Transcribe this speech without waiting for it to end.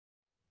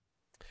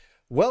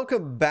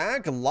Welcome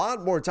back. A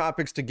lot more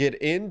topics to get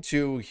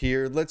into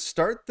here. Let's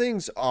start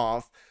things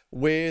off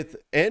with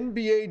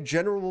NBA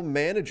general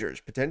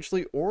managers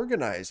potentially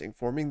organizing,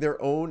 forming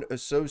their own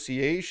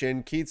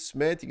association. Keith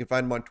Smith, you can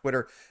find him on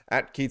Twitter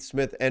at Keith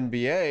Smith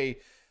NBA.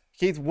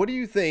 Keith, what do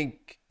you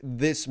think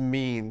this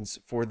means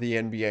for the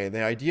NBA?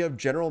 The idea of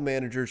general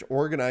managers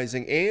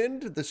organizing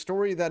and the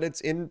story that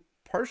it's in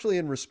partially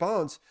in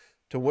response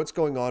to what's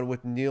going on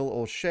with Neil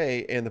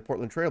O'Shea and the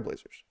Portland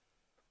Trailblazers.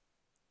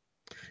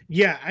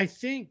 Yeah, I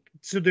think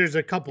so. There's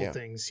a couple Yeah.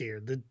 things here.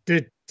 The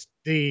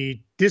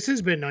this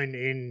has been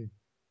in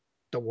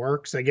the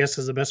works, I guess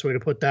is the best way to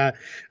put that,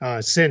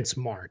 since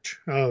March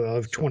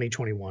of So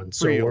 2021.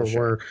 So pre-O'Shea.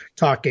 we're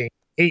talking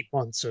 8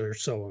 months or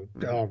so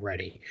Mhm.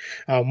 already.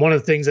 One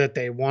of the things that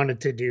they wanted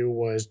to do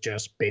was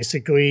just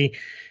basically,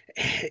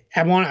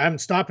 I'm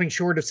stopping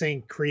short of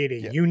saying create a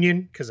Yeah,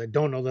 union because I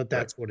don't know that right.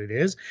 that's what it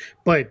is,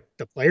 but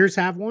the players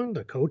have one,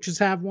 the coaches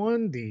have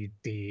one, the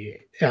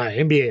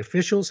NBA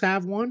officials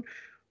have one.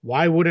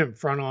 Why wouldn't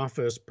front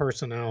office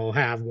personnel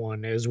have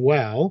one as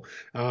well?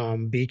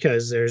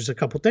 Because there's a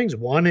couple things.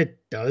 One, it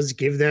does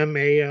give them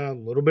a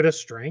little bit of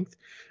strength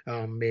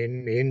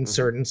in Hmm.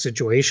 certain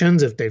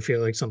situations if they feel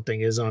like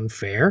something is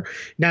unfair.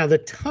 Now, the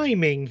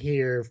timing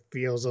here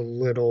feels a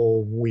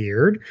little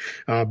weird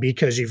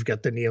because you've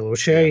got the Neil Yeah.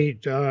 O'Shea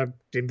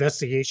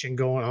investigation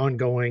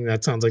ongoing.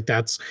 That sounds like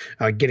that's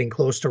getting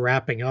close to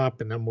wrapping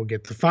up, and then we'll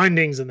get the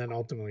findings, and then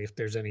ultimately, if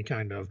there's any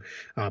kind of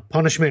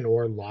punishment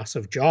or loss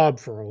of job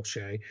for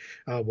O'Shea,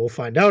 we'll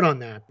find out on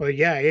that. But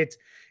yeah,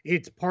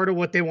 it's part of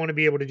what they want to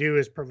be able to do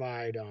is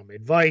provide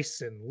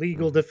advice and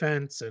legal Hmm.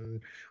 defense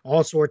and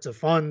all sorts of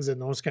funds and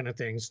those kind of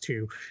things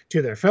to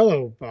their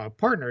fellow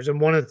partners.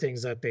 And one of the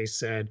things that they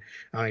said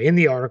in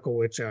the article,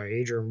 which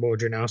Adrian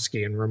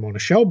Wojnarowski and Ramona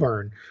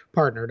Shelburne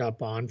partnered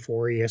up on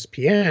for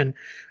ESPN,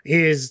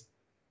 is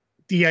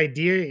the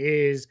idea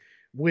is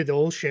with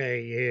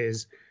Olshey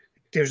is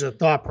there's a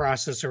thought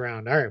process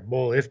around, all right,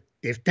 well,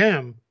 if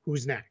them,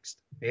 who's next?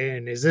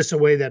 And is this a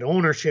way that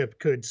ownership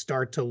could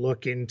start to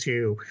look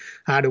into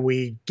how do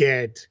we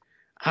get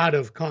out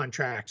of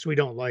contracts we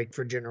don't like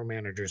for general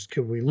managers?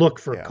 Could we look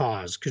for Yeah.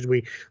 cause? Could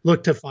we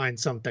look to find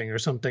something or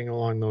something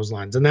along those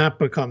lines? And that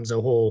becomes a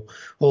whole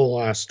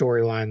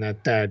storyline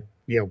that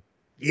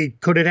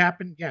could it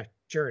happen? Yeah,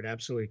 sure, it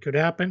absolutely could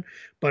happen.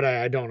 But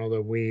I don't know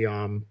that we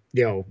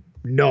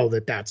know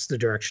that that's the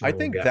direction I it will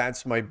think go.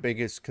 that's my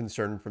biggest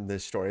concern from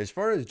this story. As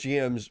far as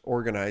GMs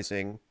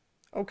organizing,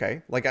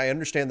 okay, like I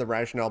understand the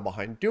rationale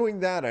behind doing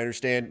that. I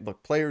understand,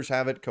 look, players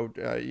have it,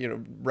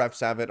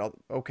 refs have it.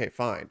 Okay,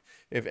 fine.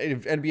 If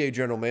NBA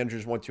general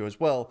managers want to as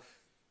well,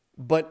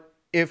 but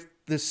if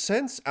the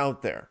sense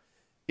out there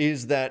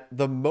is that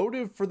the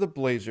motive for the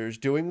Blazers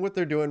doing what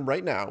they're doing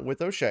right now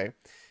with O'Shea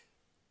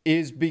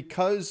is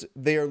because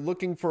they are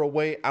looking for a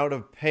way out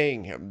of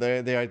paying him.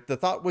 The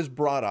thought was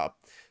brought up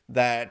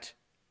that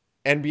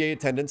NBA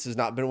attendance has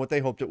not been what they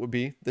hoped it would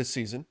be this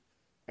season,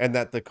 and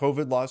that the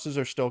COVID losses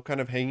are still kind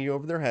of hanging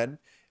over their head,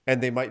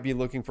 and they might be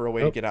looking for a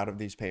way to Nope. get out of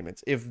these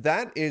payments. If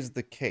that is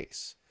the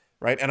case,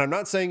 right, and I'm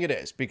not saying it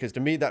is, because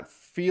to me that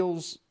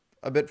feels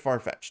a bit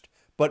far-fetched,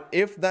 but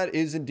if that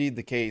is indeed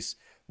the case,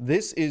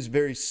 this is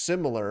very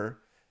similar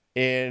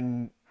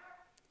in,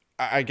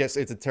 I guess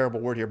it's a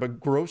terrible word here,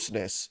 but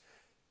grossness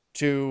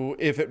to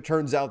if it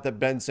turns out that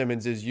Ben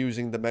Simmons is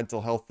using the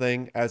mental health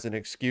thing as an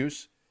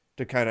excuse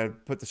to kind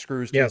of put the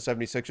screws to the Yep.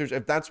 76ers.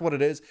 If that's what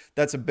it is,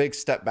 that's a big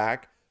step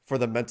back for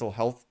the mental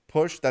health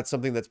push. That's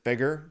something that's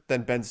bigger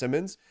than Ben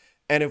Simmons.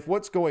 And if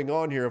what's going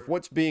on here, if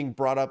what's being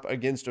brought up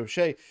against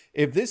O'Shea,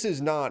 if this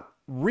is not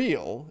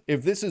real,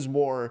 if this is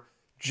more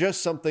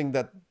just something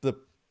that the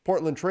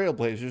Portland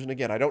Trailblazers, and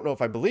again, I don't know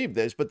if I believe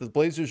this, but the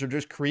Blazers are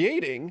just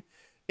creating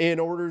in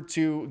order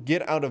to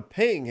get out of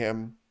paying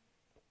him,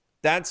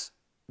 that's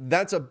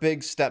that's a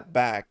big step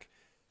back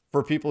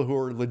for people who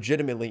are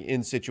legitimately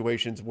in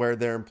situations where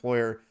their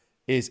employer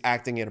is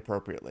acting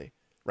inappropriately,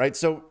 right?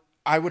 So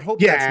I would hope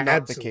that's Yeah,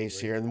 not the case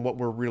absolutely. here and what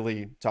we're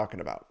really talking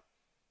about.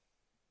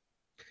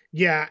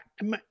 Yeah,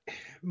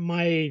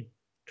 my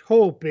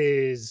hope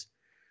is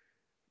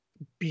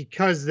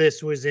because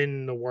this was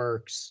in the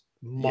works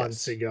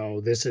months Yes.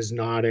 ago, this is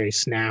not a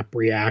snap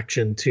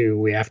reaction to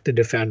we have to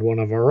defend one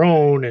of our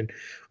own and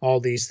all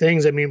these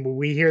things. I mean,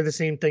 we hear the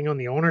same thing on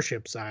the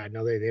ownership side.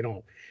 No, they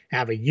don't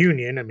have a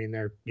union. I mean,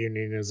 their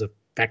union is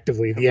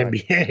effectively the Right.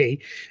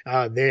 NBA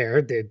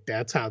there.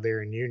 That's how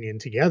they're in union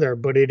together.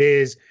 But it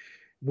is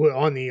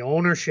on the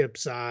ownership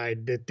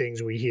side, the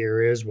things we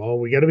hear is, well,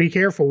 we got to be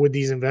careful with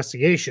these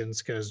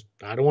investigations because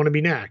I don't want to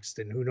be next,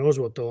 and who knows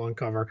what they'll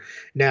uncover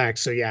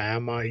next. So yeah,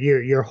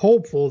 you're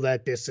hopeful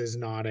that this is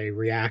not a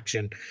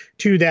reaction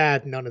to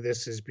that. None of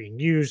this is being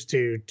used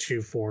to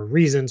for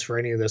reasons for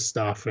any of this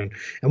stuff, and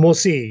we'll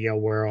see,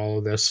 where all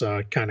of this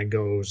kind of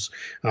goes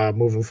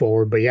moving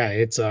forward. But yeah,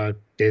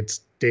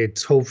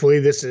 it's hopefully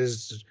this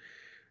is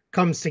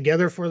comes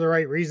together for the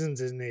right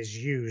reasons and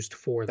is used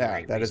for the Yeah,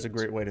 right that is a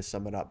reasons. great way to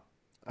sum it up.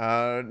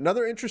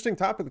 Another interesting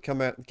topic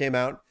that came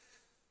out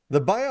The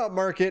buyout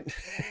market,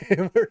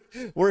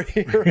 we're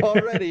here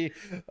already.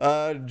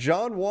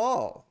 John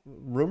Wall,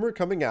 rumor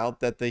coming out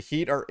that the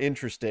Heat are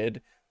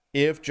interested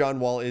if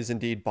John Wall is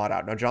indeed bought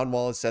out. Now, John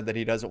Wall has said that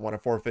he doesn't want to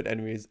forfeit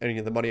any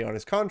of the money on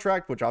his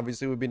contract, which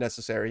obviously would be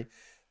necessary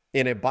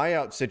in a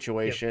buyout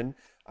situation.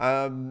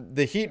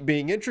 The Heat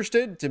being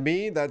interested, to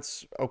me,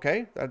 that's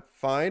okay. That's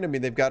fine. I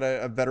mean, they've got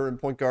a veteran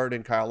point guard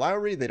in Kyle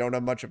Lowry. They don't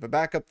have much of a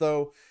backup,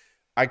 though.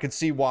 I could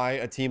see why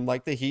a team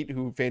like the Heat,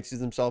 who fancies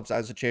themselves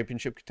as a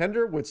championship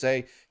contender, would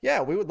say,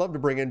 yeah, we would love to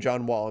bring in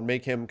John Wall and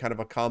make him kind of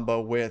a combo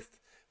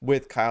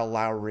with Kyle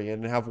Lowry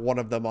and have one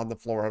of them on the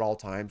floor at all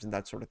times and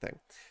that sort of thing.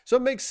 So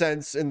it makes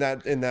sense in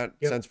that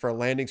sense for a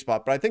landing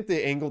spot. But I think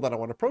the angle that I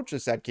want to approach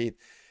this at, Keith,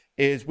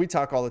 is we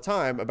talk all the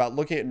time about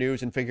looking at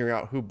news and figuring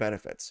out who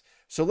benefits.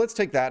 So let's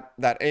take that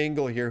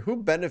angle here. Who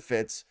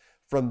benefits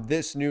from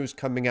this news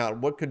coming out?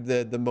 What could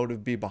the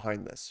motive be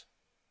behind this?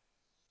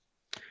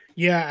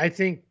 Yeah, I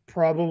think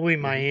probably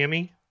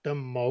Miami the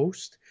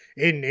most.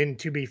 And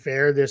to be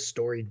fair, this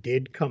story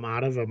did come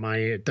out of a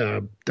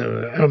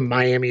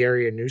Miami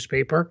area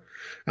newspaper,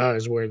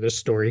 is where this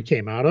story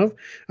came out of.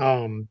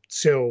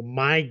 So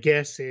my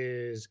guess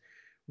is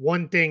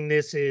one thing.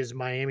 This is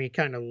Miami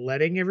kind of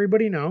letting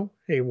everybody know,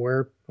 hey,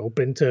 we're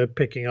open to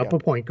picking up a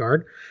point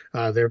guard.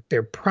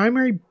 Their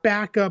primary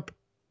backup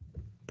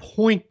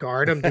point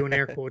guard, I'm doing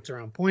air quotes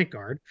around point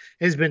guard,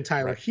 has been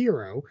Tyler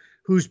Hero,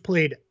 who's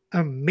played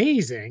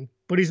amazing,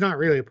 but he's not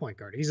really a point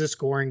guard. He's a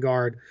scoring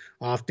guard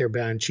off their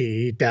bench.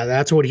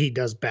 That's what he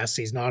does best.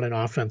 He's not an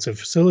offensive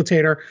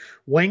facilitator.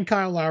 When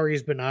Kyle Lowry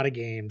has been out of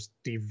games,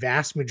 the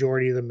vast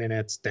majority of the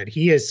minutes that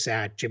he has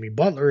sat, Jimmy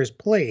Butler has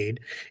played,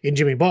 and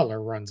Jimmy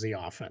Butler runs the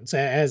offense,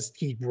 as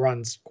he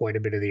runs quite a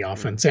bit of the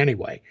offense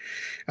anyway.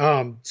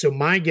 So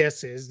my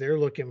guess is they're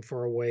looking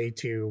for a way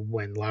to,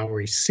 when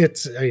Lowry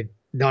sits,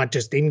 not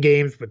just in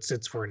games, but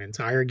sits for an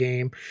entire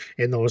game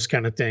and those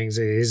kind of things.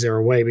 Is there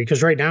a way?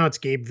 Because right now it's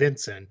Gabe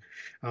Vincent,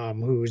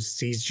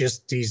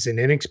 he's an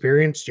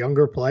inexperienced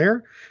younger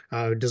player,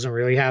 doesn't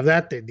really have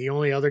that. The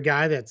only other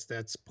guy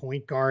that's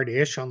point guard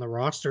ish on the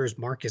roster is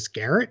Marcus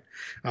Garrett,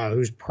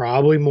 who's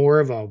probably more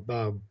of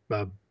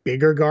a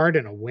bigger guard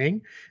and a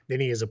wing than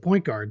he is a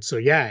point guard. So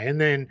yeah,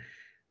 and then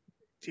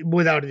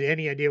without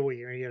any idea what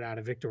you're going to get out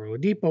of Victor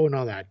Oladipo and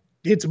all that,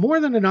 it's more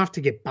than enough to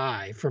get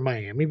by for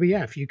Miami. But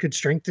yeah, if you could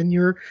strengthen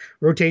your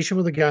rotation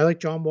with a guy like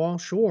John Wall,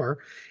 sure.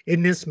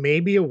 And this may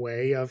be a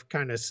way of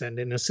kind of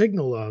sending a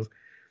signal of,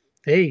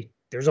 hey,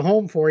 there's a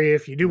home for you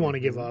if you do want to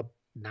give up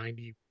not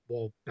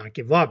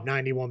give up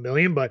 91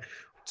 million, but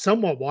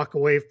somewhat walk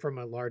away from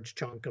a large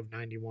chunk of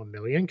 91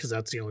 million, because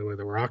that's the only way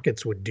the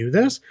Rockets would do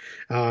this.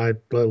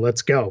 But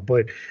let's go.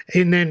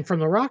 And then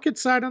from the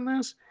Rockets side on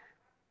this,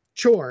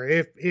 sure,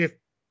 if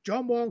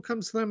John Wall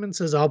comes to them and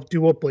says, I'll do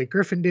what Blake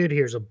Griffin did.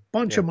 Here's a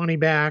bunch of money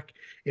back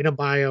in a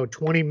buyout,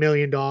 $20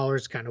 million,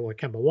 kind of what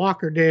Kemba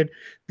Walker did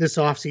this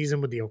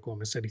offseason with the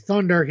Oklahoma City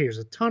Thunder. Here's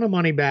a ton of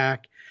money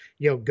back.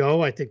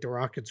 Go. I think the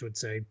Rockets would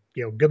say,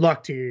 good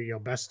luck to you.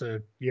 Best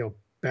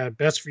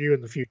for you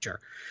in the future.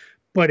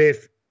 But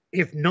if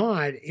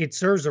not, it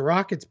serves the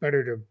Rockets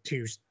better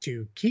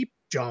to keep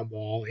John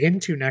Wall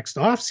into next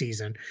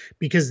offseason,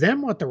 because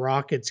then what the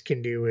Rockets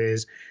can do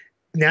is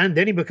then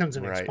he becomes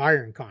an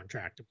expiring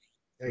contract.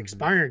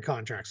 Expiring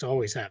contracts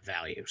always have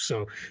value.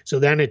 So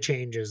then it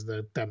changes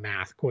the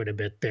math quite a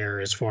bit there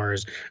as far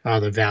as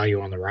the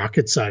value on the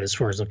Rockets side, as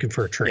far as looking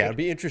for a trade. Yeah, it'd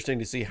be interesting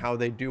to see how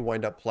they do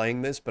wind up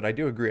playing this, but I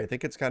do agree. I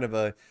think it's kind of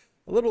a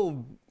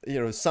little,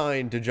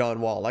 sign to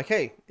John Wall, like,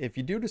 hey, if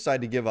you do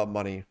decide to give up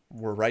money,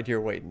 we're right here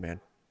waiting,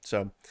 man.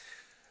 So,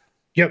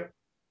 yep.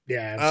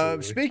 Yeah,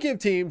 absolutely. Speaking of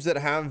teams that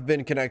have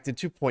been connected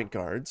to point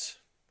guards,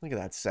 look at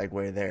that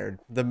segue there.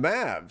 The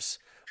Mavs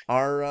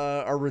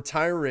are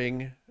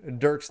retiring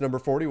Dirk's number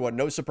 41.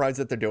 No surprise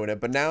that they're doing it,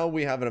 but now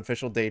we have an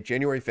official date.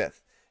 January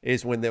 5th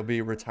is when they'll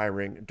be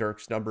retiring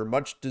Dirk's number.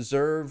 Much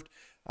deserved.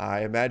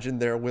 I imagine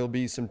there will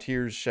be some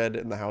tears shed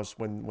in the house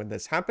when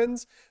this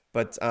happens,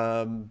 but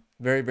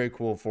very, very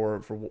cool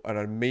for an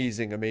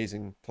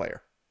amazing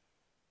player.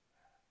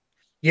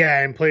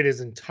 Yeah, and played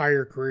his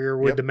entire career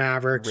with the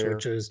Mavericks,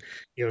 which is,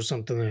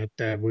 something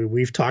that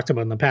we've talked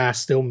about in the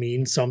past. Still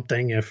means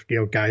something if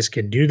guys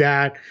can do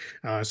that.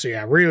 So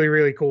yeah, really,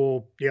 really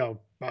cool.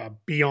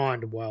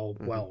 Beyond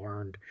well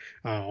earned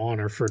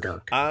honor for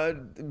Dirk.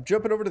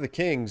 Jumping over to the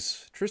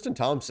Kings, Tristan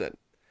Thompson.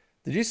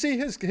 Did you see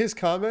his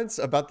comments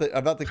about the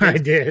Kings? I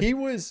did. He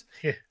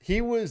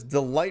was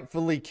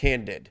delightfully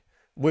candid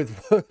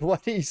with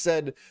what he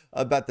said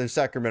about the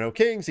Sacramento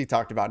Kings. He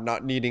talked about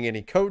not needing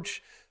any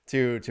coach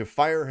to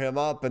fire him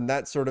up and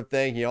that sort of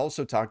thing. He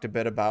also talked a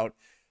bit about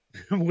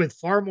with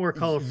far more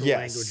colorful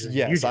language than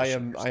you just I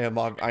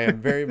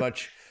am very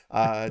much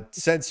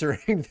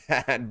censoring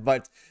that,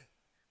 but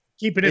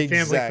keeping it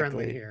family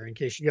friendly here in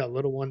case you got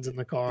little ones in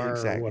the car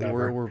or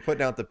whatever. We're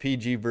putting out the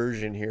PG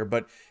version here,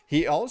 but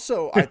he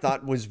also, I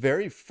thought, was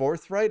very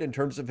forthright in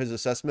terms of his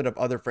assessment of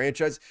other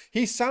franchises.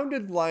 He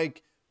sounded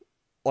like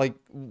like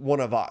one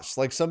of us,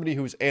 like somebody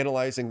who's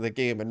analyzing the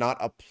game and not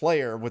a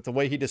player with the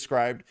way he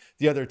described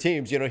the other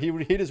teams. You know,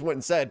 he just went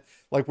and said,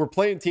 like, we're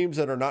playing teams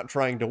that are not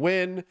trying to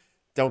win.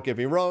 Don't get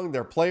me wrong.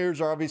 Their players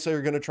are obviously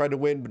going to try to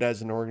win, but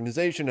as an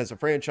organization, as a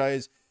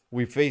franchise,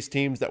 we faced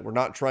teams that were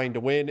not trying to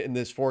win in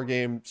this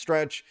 4-game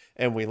stretch,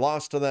 and we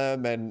lost to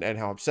them, and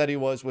how upset he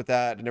was with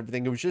that and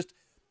everything. It was just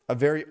a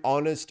very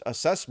honest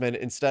assessment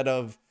instead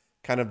of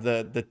kind of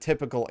the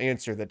typical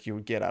answer that you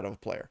would get out of a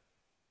player.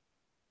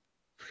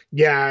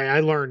 Yeah, I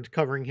learned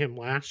covering him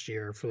last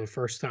year for the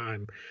first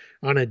time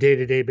on a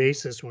day-to-day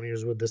basis when he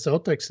was with the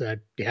Celtics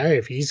that, yeah,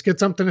 if he's got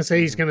something to say,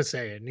 he's going to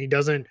say it. And he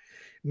doesn't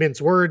mince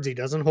words. He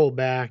doesn't hold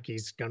back.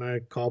 He's going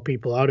to call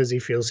people out as he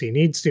feels he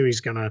needs to.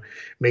 He's going to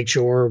make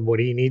sure what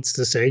he needs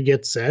to say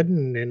gets said,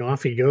 and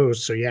off he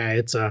goes. So, yeah,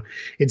 it's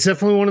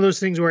definitely one of those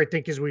things where I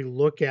think as we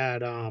look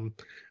at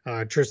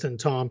Tristan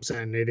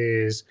Thompson,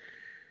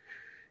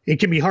 it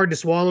can be hard to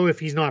swallow if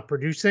he's not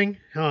producing.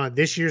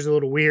 This year's a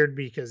little weird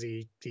because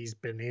he's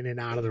been in and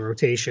out of the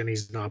rotation.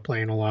 He's not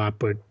playing a lot,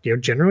 but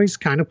generally he's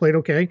kind of played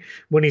okay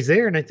when he's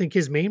there. And I think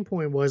his main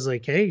point was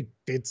like, hey,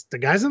 it's the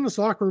guys in the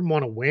soccer room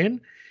want to win.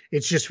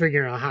 It's just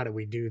figuring out how do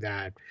we do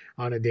that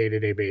on a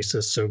day-to-day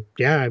basis. So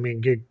yeah, I mean,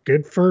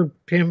 good for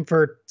him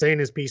for saying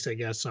his piece, I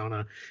guess, on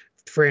a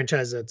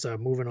franchise that's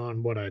moving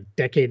on a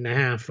decade and a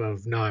half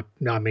of not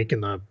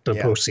making the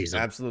postseason.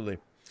 Absolutely.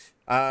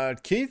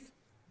 Keith,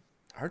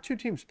 our two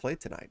teams play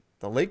tonight.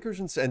 The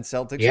Lakers and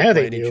Celtics are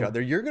playing each other.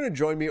 You're going to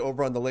join me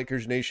over on the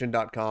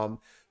LakersNation.com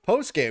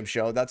post-game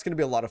show. That's going to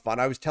be a lot of fun.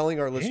 I was telling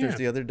our listeners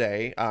the other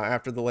day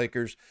after the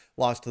Lakers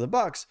lost to the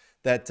Bucks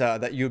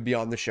that you would be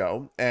on the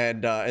show,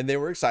 and they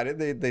were excited.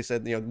 They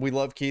said, we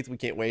love Keith. We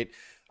can't wait.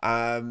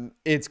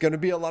 It's going to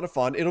be a lot of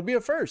fun. It'll be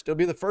a first. It'll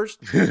be the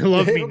first.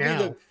 Love me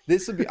now.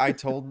 This would be. I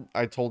told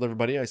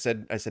everybody. I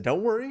said,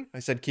 don't worry. I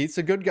said, Keith's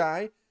a good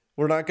guy.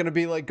 We're not going to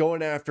be like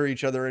going after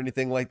each other or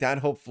anything like that.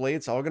 Hopefully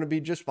it's all going to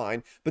be just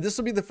fine. But this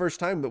will be the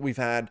first time that we've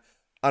had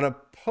an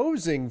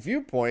opposing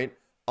viewpoint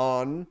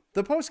on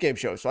the post-game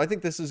show. So I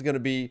think this is going to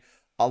be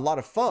a lot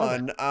of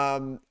fun.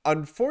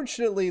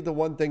 Unfortunately, the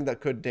one thing that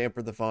could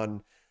damper the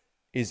fun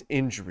is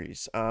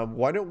injuries.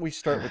 Why don't we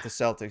start with the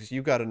Celtics?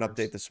 You got an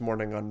update this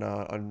morning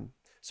on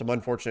some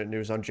unfortunate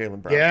news on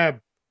Jaylen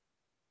Brown.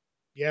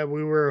 Yeah,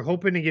 we were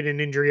hoping to get an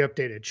injury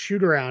update at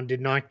shoot-around, did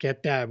not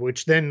get that,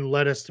 which then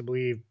led us to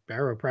believe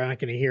we're probably not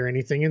going to hear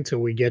anything until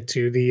we get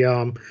to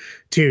the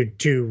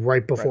to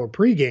right before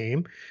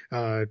pregame,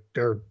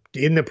 or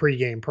in the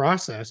pregame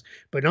process.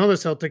 But now the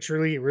Celtics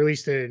really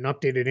released an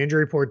updated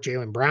injury report.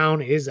 Jaylen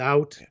Brown is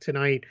out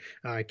tonight,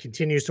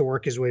 continues to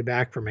work his way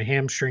back from a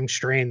hamstring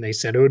strain. They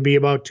said it would be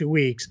about 2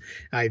 weeks.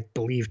 I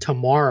believe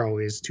tomorrow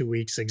is 2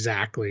 weeks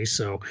exactly,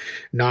 so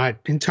not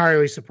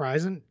entirely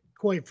surprising.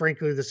 Quite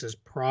frankly, this is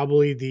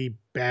probably the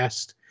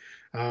best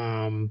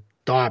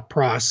thought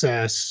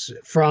process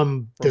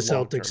from the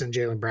Celtics and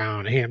Jaylen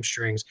Brown.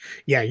 Hamstrings.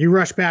 Yeah, you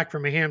rush back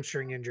from a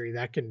hamstring injury,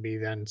 that can be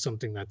then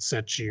something that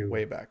sets you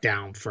way back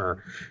down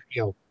for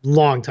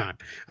long time.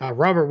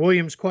 Robert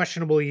Williams,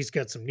 questionable. He's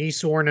got some knee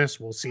soreness.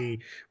 We'll see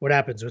what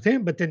happens with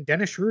him. But then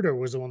Dennis Schroeder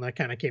was the one that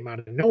kind of came out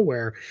of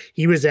nowhere.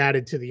 He was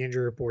added to the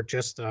injury report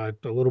just a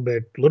little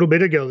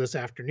bit ago this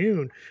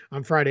afternoon,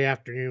 on Friday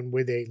afternoon,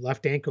 with a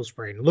left ankle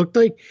sprain. It looked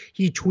like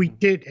he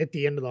tweaked it at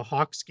the end of the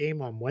Hawks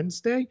game on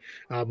Wednesday,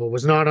 but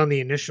was not on the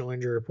initial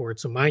injury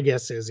report. So my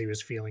guess is he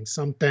was feeling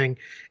something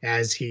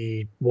as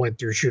he went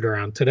through shoot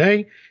around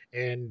today.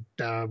 And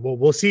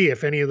we'll see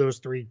if any of those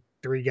three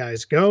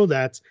guys go.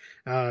 That's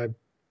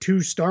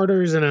 2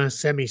 starters and a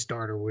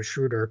semi-starter with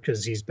Schroeder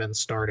because he's been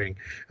starting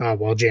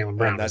while Jaylen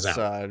Brown is out.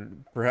 That's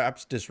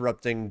perhaps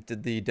disrupting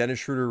the Dennis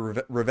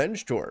Schroeder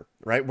revenge tour,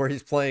 right? Where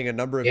he's playing a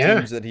number of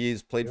teams that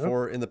he's played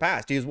for in the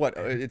past. He's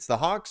it's the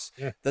Hawks,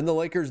 then the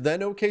Lakers, then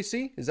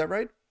OKC. Is that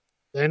right?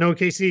 Then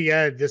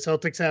OKC, the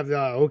Celtics have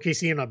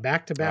OKC in a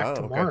back-to-back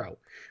tomorrow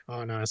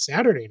on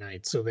Saturday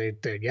night. So they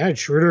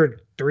Schroeder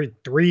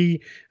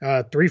three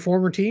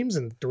former teams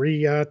and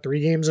three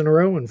games in a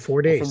row in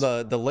 4 days.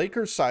 From the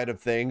Lakers side of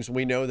things,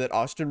 we know that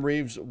Austin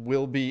Reeves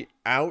will be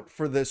out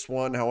for this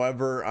one.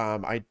 However,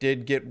 I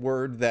did get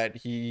word that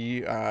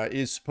he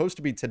is supposed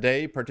to be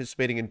today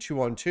participating in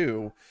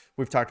 2-on-2.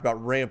 We've talked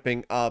about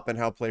ramping up and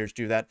how players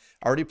do that.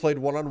 Already played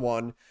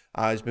 1-on-1.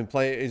 He's going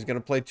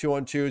to play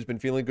 2-on-2. He's been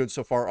feeling good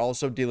so far.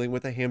 Also dealing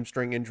with a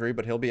hamstring injury,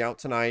 but he'll be out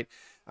tonight.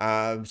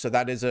 So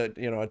that is a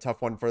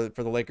tough one for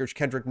the Lakers.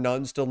 Kendrick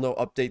Nunn, still no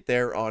update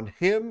there on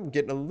him.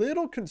 Getting a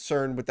little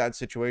concerned with that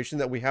situation,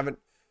 that we haven't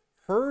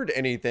heard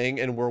anything,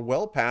 and we're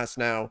well past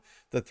now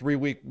the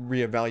 3-week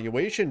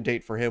reevaluation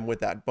date for him with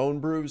that bone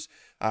bruise.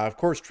 Of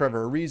course,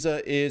 Trevor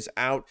Ariza is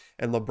out,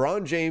 and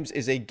LeBron James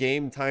is a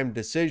game time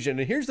decision.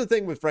 And here's the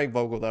thing with Frank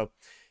Vogel, though.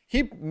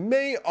 He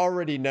may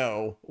already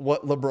know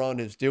what LeBron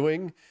is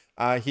doing.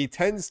 He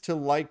tends to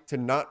like to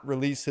not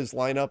release his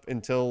lineup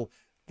until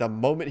the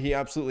moment he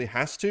absolutely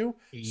has to.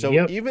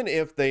 So even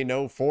if they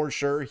know for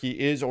sure he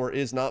is or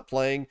is not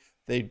playing,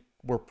 they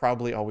were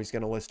probably always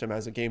going to list him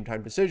as a game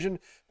time decision.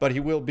 But he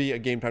will be a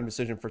game time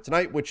decision for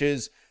tonight, which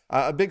is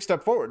a big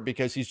step forward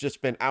because he's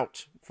just been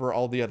out for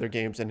all the other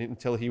games, and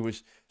until he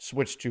was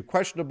switched to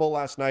questionable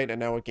last night, and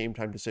now a game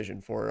time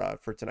decision for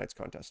tonight's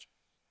contest.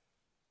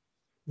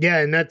 Yeah,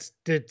 and that's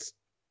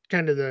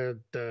kind of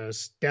the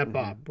step Mm-hmm.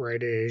 up,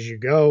 right? As you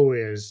go,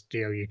 is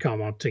you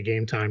come up to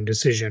game time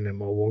decision,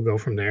 and we'll go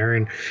from there.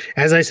 And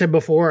as I said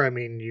before, I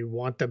mean, you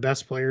want the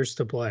best players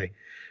to play,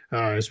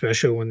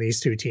 especially when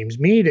these two teams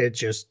meet. It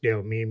just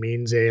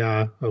means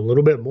a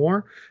little bit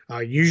more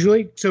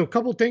usually. So a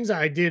couple things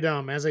I did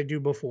as I do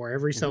before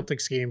every Mm-hmm.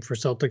 Celtics game for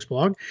Celtics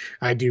blog.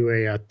 I do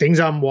a things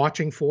I'm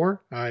watching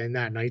for in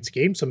that night's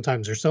game.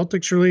 Sometimes they're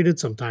Celtics related,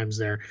 sometimes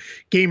they're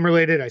game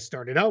related. I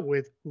started out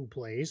with who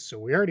plays, so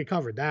we already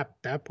covered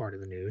that part of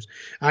the news.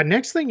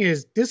 Next thing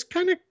is this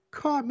kind of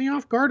caught me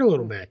off guard a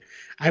little bit.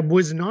 I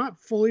was not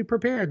fully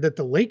prepared that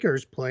the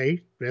Lakers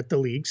play at the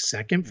league's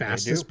second They do.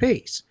 fastest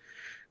pace,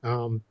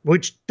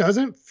 which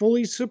doesn't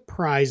fully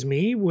surprise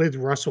me with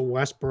Russell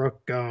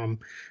Westbrook, kind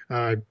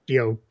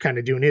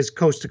of doing his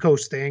coast to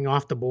coast thing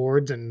off the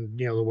boards and,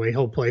 the way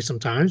he'll play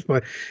sometimes.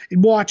 But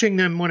watching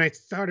them, when I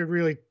started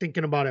really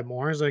thinking about it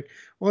more, I was like,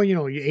 well,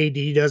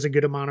 AD does a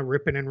good amount of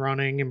ripping and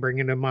running and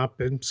bringing them up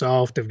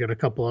himself. They've got a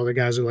couple other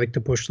guys who like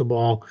to push the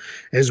ball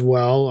as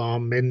well.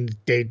 And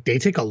they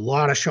take a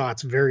lot of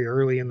shots very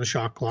early in the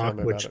shot Tell clock,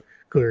 me about which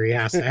clearly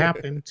has to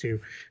happen to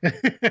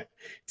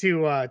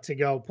to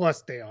go.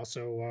 Plus, they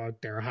also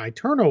they're a high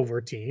turnover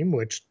team,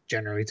 which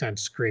generally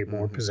tends to create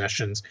more Mm-hmm.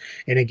 possessions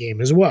in a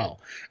game as well.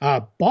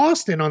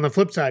 Boston, on the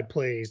flip side,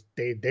 plays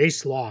they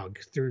slog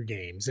through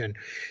games. And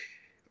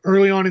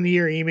early on in the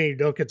year, Ime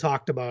Udoka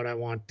talked about, I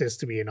want this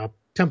to be an up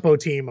tempo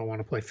team. I want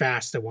to play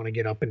fast. I want to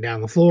get up and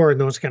down the floor and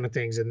those kind of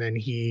things. And then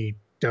he,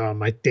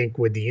 I think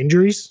with the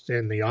injuries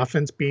and the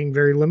offense being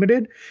very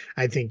limited,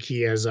 I think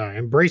he has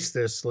embraced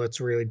this. Let's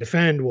really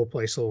defend. We'll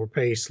play slower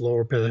pace,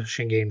 lower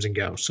possession games and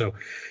go. So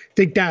I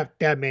think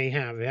that may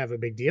have a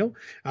big deal.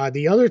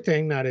 The other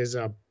thing that is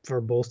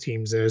for both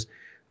teams is,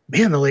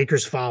 man, the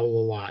Lakers foul a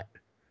lot.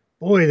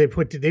 Boy, they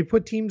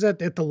put teams at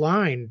the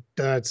line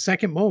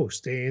second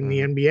most in the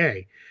Mm-hmm.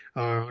 NBA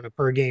on a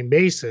per game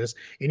basis.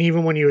 And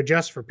even when you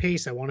adjust for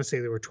pace, I want to say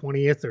they were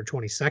 20th or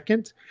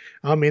 22nd.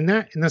 In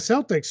the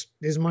Celtics,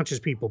 as much as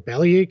people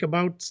bellyache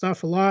about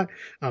stuff a lot,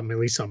 at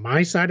least on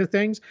my side of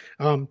things,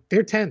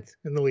 they're 10th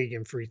in the league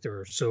in free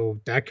throws. So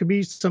that could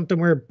be something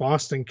where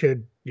Boston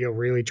could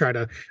really try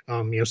to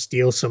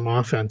steal some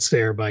offense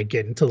there by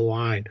getting to the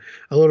line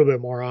a little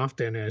bit more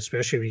often,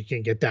 especially if you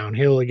can get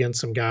downhill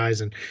against some guys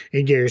and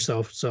get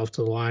yourself to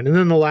the line. And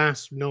then the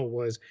last note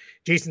was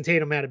Jason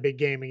Tatum had a big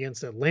game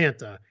against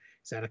Atlanta.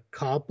 He's had a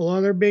couple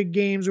other big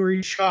games where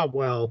he shot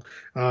well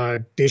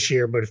this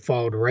year, but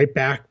followed right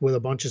back with a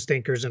bunch of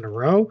stinkers in a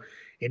row.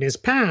 In his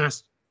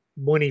past,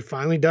 when he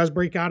finally does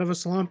break out of a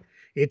slump,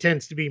 it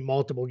tends to be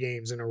multiple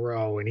games in a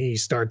row, and he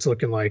starts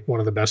looking like one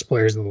of the best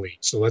players in the league.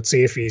 So let's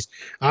see if he's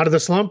out of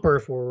the slump or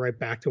if we're right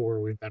back to where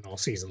we've been all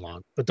season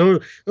long. But those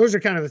are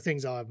kind of the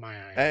things I'll have my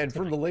eye on. And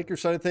from the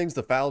Lakers side of things,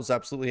 the foul is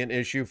absolutely an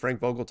issue. Frank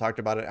Vogel talked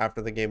about it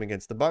after the game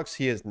against the Bucks.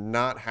 He is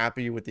not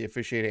happy with the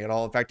officiating at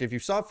all. In fact, if you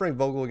saw Frank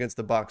Vogel against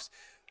the Bucks,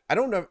 I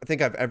don't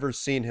think I've ever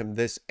seen him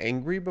this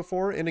angry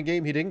before in a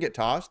game. He didn't get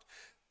tossed,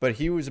 but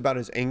he was about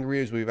as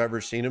angry as we've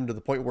ever seen him, to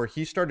the point where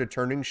he started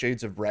turning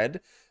shades of red,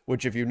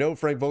 which, if you know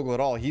Frank Vogel at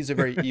all, he's a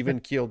very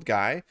even-keeled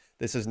guy.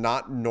 This is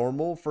not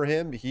normal for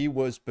him. He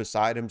was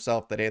beside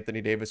himself that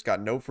Anthony Davis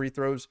got no free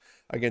throws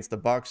against the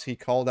Bucks. He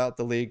called out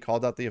the league,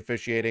 called out the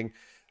officiating.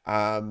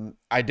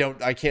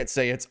 I can't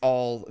say it's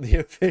all the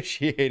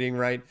officiating,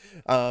 right?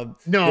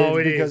 No,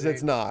 because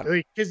it's not,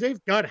 because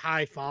they've got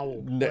high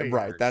foul players,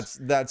 right.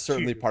 That's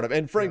certainly part of it.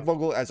 And Frank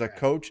Vogel as a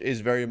coach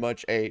is very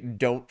much a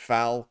don't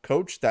foul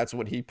coach. That's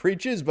what he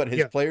preaches, but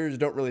his players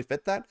don't really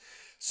fit that.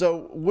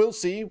 So we'll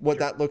see what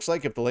that looks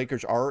like, if the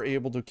Lakers are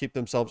able to keep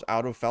themselves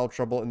out of foul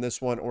trouble in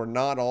this one or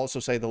not. I'll also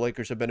say the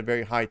Lakers have been a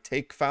very high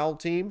take foul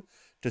team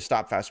to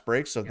stop fast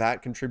breaks, so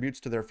that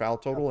contributes to their foul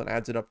total and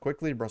adds it up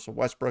quickly. Russell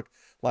Westbrook,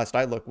 last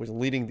I looked, was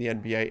leading the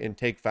NBA in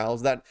take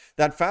fouls. That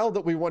foul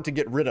that we want to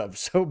get rid of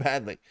so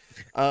badly.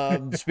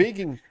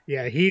 Speaking,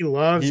 he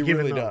loves he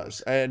giving really those.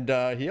 does,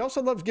 and he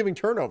also loves giving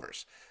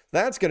turnovers.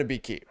 That's going to be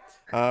key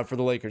for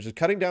the Lakers, is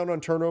cutting down on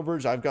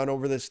turnovers. I've gone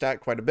over this stat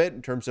quite a bit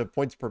in terms of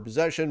points per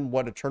possession,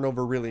 what a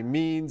turnover really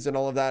means, and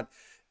all of that.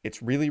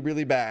 It's really,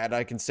 really bad.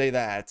 I can say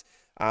that.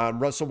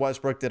 Russell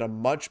Westbrook did a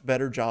much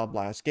better job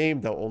last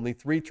game, though. Only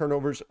 3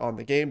 turnovers on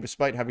the game,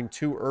 despite having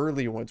 2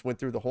 early ones. Went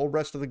through the whole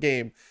rest of the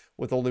game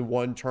with only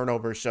 1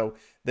 turnover. So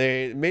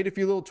they made a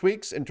few little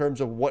tweaks in terms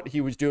of what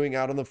he was doing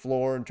out on the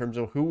floor, in terms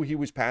of who he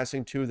was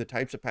passing to, the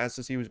types of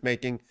passes he was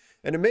making,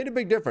 and it made a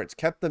big difference.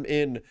 Kept them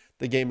in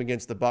the game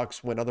against the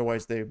Bucks when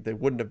otherwise they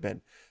wouldn't have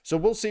been. So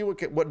we'll see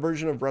what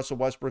version of Russell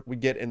Westbrook we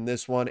get in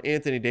this one.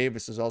 Anthony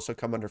Davis has also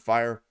come under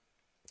fire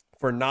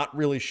for not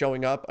really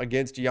showing up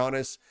against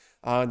Giannis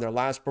in their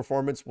last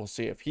performance. We'll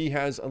see if he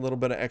has a little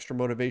bit of extra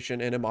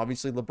motivation in him.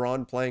 Obviously,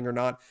 LeBron playing or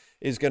not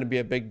is going to be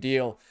a big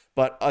deal.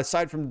 But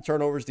aside from the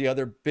turnovers, the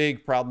other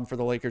big problem for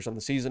the Lakers on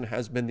the season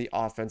has been the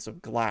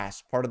offensive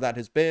glass. Part of that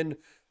has been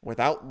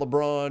without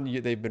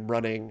LeBron, they've been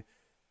running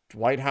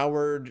Dwight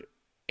Howard,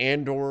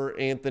 and or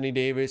Anthony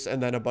Davis,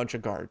 and then a bunch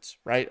of guards,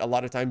 right? A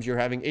lot of times you're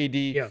having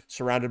AD Yeah.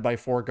 surrounded by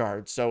 4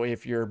 guards. So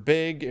if you're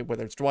big,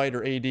 whether it's Dwight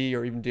or AD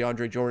or even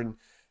DeAndre Jordan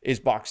is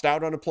boxed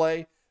out on a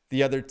play,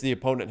 the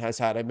opponent has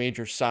had a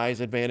major size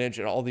advantage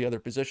in all the other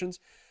positions.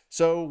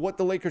 So what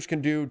the Lakers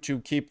can do to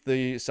keep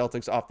the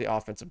Celtics off the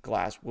offensive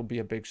glass will be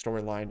a big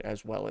storyline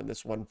as well in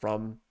this one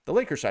from the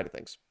Lakers side of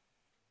things.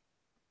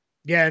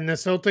 Yeah, and the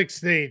Celtics,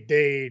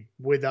 they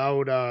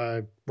without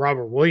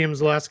Robert Williams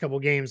the last couple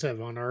games have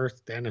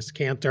unearthed. Dennis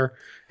Cantor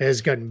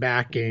has gotten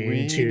back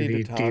We into need to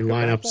the talk about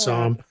lineup that.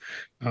 some.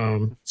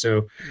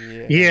 So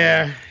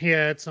Yeah.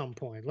 yeah, at some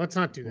point. Let's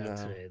not do that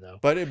No. today though.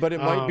 But it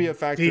might be a The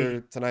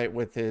factor tonight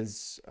with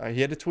his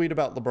he had a tweet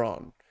about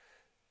LeBron.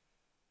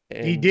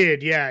 He And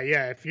did, yeah,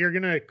 yeah. If you're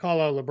gonna call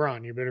out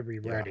LeBron, you better be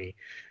yeah. ready.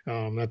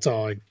 That's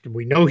all.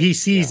 We know he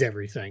sees Yeah.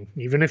 everything,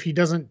 even if he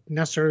doesn't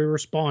necessarily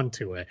respond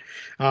to it.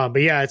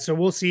 But yeah, so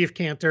we'll see if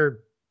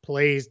Cantor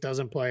plays,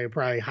 doesn't play.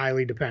 Probably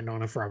highly depend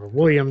on if Robert Correct.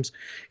 Williams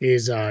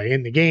is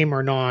in the game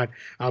or not.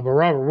 But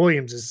Robert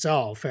Williams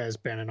himself has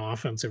been an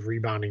offensive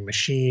rebounding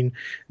machine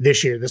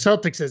this year. The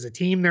Celtics as a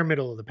team, they're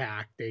middle of the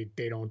pack. They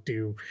don't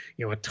do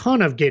a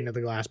ton of getting to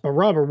the glass, but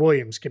Robert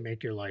Williams can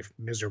make your life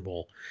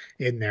miserable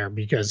in there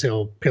because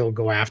he'll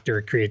go after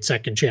it, create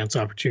second chance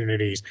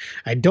opportunities.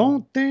 I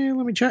don't think,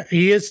 let me check.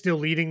 He is still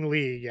leading the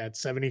league at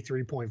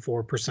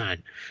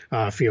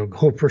 73.4% field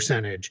goal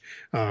percentage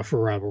for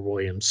Robert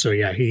Williams. So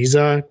yeah, he's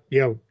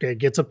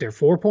gets up there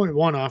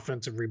 4.1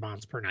 offensive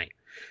rebounds per night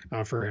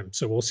for him.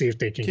 So we'll see if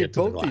they can Keith, get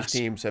to the both these glass.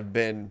 teams have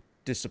been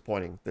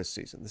disappointing this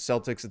season. The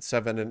Celtics at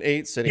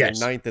 7-8, sitting in Yes.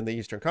 ninth in the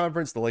Eastern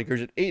Conference. The Lakers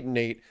at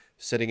 8-8,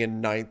 sitting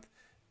in ninth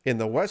in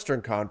the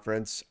Western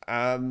Conference.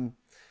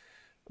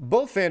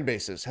 Both fan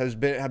bases have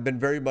been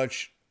very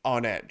much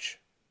on edge,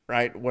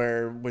 right?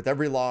 Where with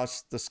every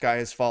loss, the sky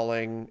is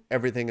falling,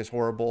 everything is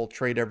horrible,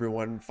 trade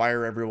everyone,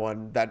 fire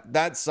everyone.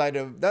 That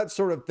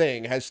sort of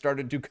thing has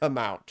started to come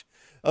out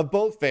of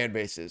both fan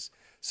bases.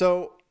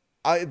 So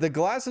the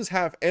glass is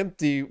half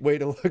empty way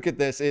to look at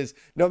this is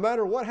no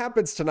matter what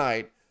happens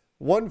tonight,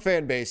 one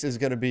fan base is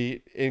going to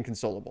be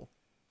inconsolable.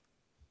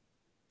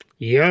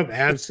 Yep,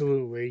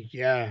 absolutely.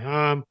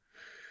 Yeah.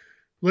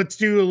 Let's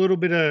do a little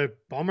bit of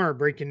bummer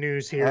breaking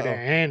news here to Uh-oh.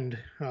 end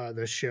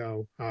the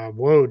show.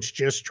 Woj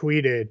just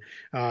tweeted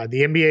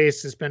the NBA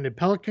has suspended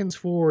Pelicans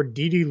for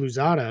Didi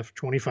Louzada for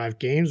 25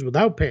 games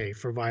without pay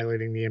for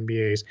violating the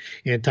NBA's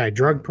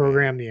anti-drug Oh, man.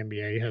 program. The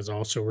NBA has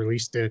also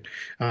released it,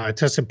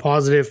 tested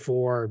positive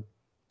for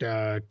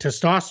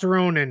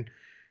testosterone and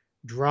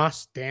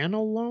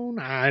drostanolone.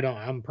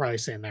 I'm probably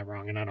saying that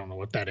wrong, and I don't know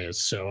what that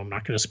is, so I'm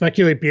not going to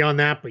speculate beyond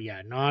that. But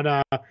yeah,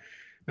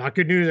 not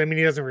good news. I mean,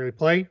 he doesn't really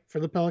play for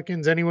the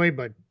Pelicans anyway,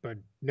 but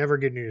never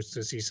good news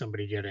to see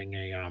somebody getting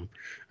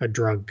a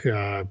drug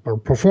or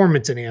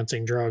performance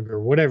enhancing drug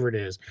or whatever it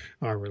is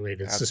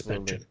related Absolutely.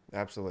 suspension.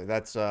 Absolutely.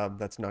 That's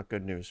not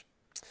good news.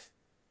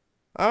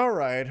 All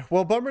right.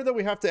 Well, bummer that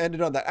we have to end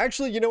it on that.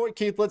 Actually, you know what,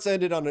 Keith? Let's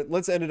end it on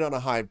a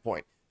high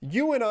point.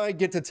 You and I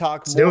get to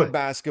talk Let's do more it.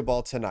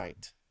 basketball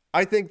tonight.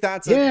 I think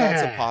that's a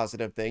Yeah,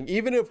 positive thing.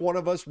 Even if one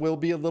of us will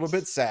be a little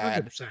bit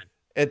sad 100%.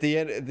 at the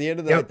end of the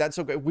night, Yep. that's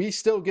okay. We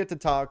still get to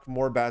talk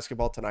more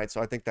basketball tonight, so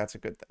I think that's a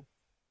good thing.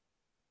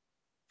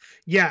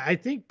 Yeah, I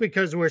think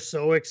because we're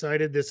so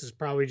excited, this is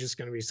probably just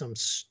going to be some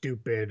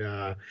stupid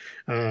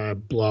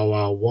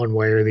blowout one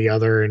way or the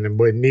other, and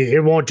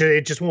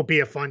it just won't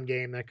be a fun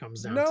game that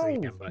comes down to the No,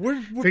 end. But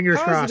we're fingers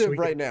crossed positive we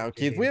get right now, a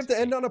Keith. We have to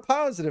end game. on a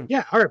positive.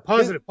 Yeah, all right, This-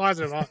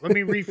 positive. Let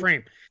me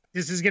reframe.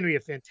 This is going to be a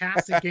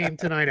fantastic game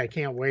tonight. I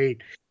can't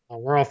wait.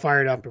 We're all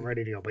fired up and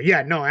ready to go. But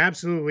yeah, no,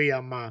 absolutely.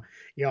 I'm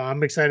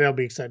excited. I'll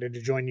be excited to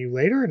join you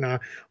later. And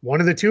one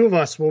of the two of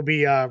us will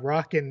be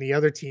rocking the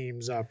other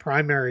team's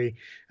primary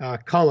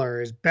color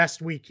as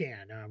best we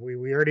can. We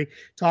already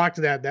talked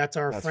to that. That's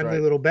our That's friendly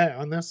right. little bet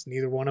on this.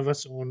 Neither one of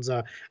us owns.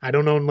 I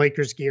don't own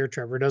Lakers gear.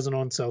 Trevor doesn't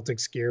own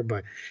Celtics gear,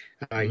 but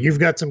you've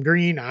got some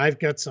green. I've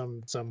got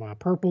some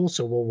purple.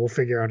 So we'll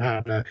figure out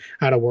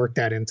how to work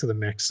that into the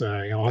mix.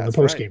 On the That's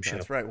post right. game show.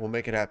 That's right. We'll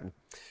make it happen.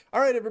 All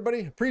right,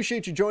 everybody.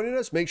 Appreciate you joining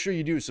us. Make sure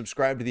you do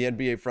subscribe to the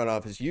NBA Front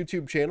Office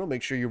YouTube channel.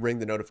 Make sure you ring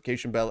the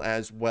notification bell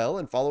as well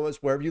and follow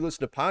us wherever you listen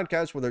to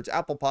podcasts, whether it's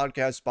Apple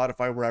Podcasts,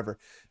 Spotify, wherever.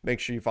 Make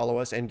sure you follow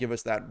us and give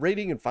us that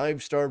rating and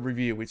 5-star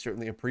review. We'd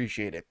certainly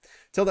appreciate it.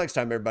 Till next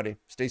time, everybody,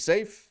 stay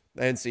safe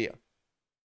and see ya.